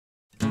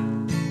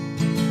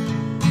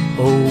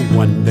Oh,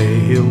 one day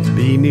he'll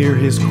be near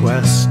his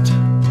quest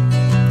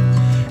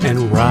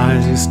and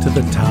rise to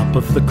the top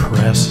of the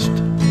crest.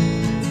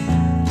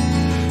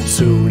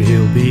 Soon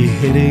he'll be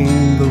hitting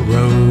the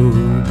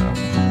road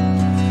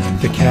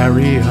to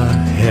carry a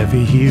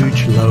heavy,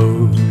 huge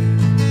load.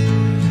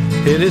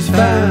 It is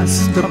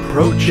fast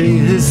approaching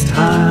his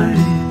time.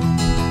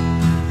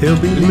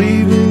 He'll be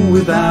leaving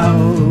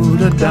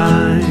without a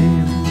dime,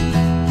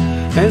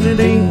 and it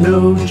ain't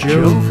no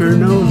joke or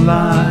no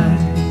lie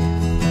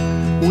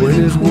when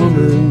his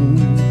woman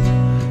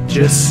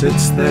just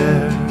sits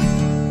there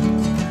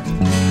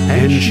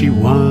and she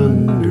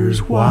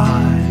wonders why.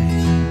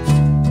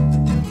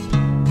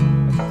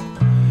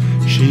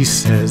 She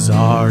says,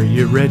 "Are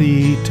you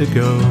ready to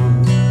go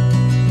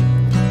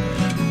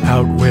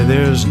out where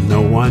there's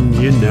no one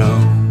you know?"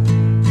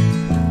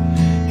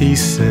 He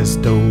says,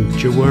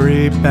 "Don't you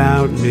worry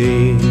about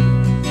me,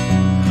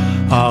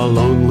 I'll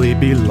only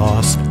be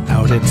lost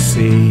out at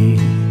sea."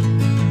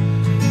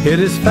 It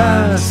is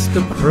fast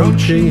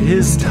approaching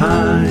his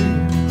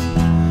time.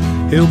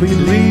 He'll be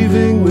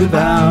leaving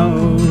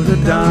without a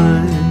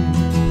dime,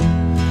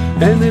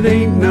 and it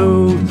ain't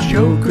no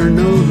joke or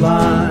no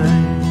lie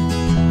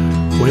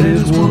when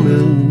his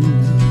woman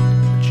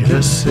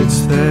just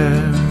sits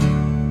there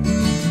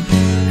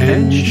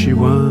and she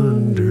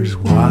wonders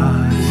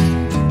why.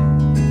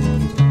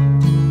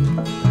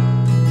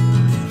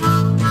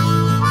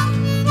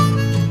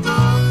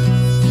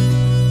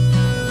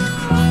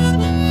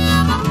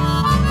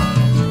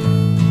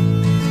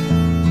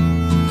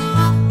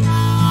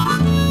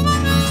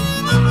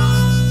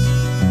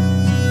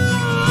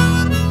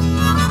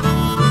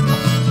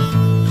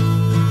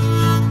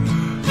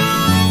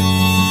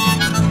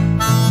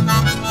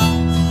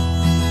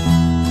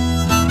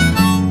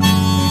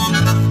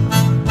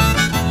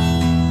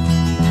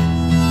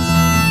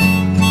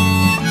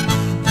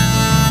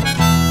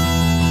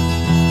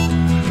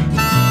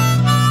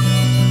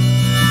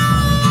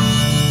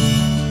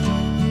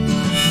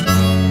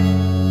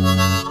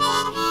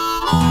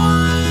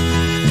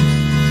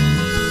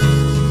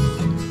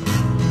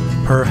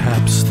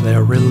 Perhaps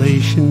their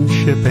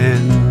relationship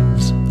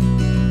ends.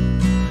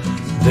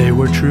 They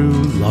were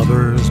true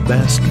lovers,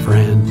 best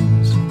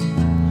friends.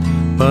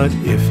 But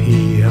if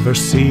he ever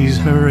sees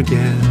her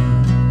again,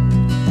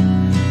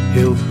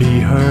 he'll be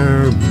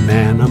her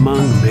man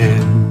among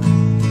men.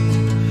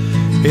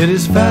 It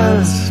is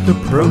fast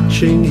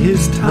approaching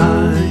his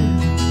time.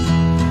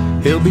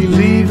 He'll be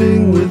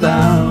leaving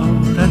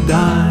without a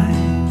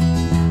dime,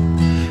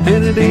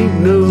 and it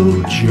ain't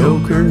no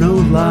joke or no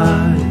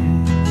lie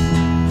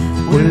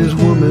when his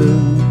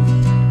woman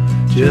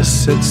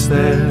just sits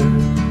there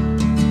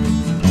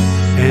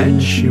and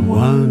she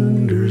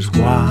wonders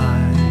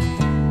why.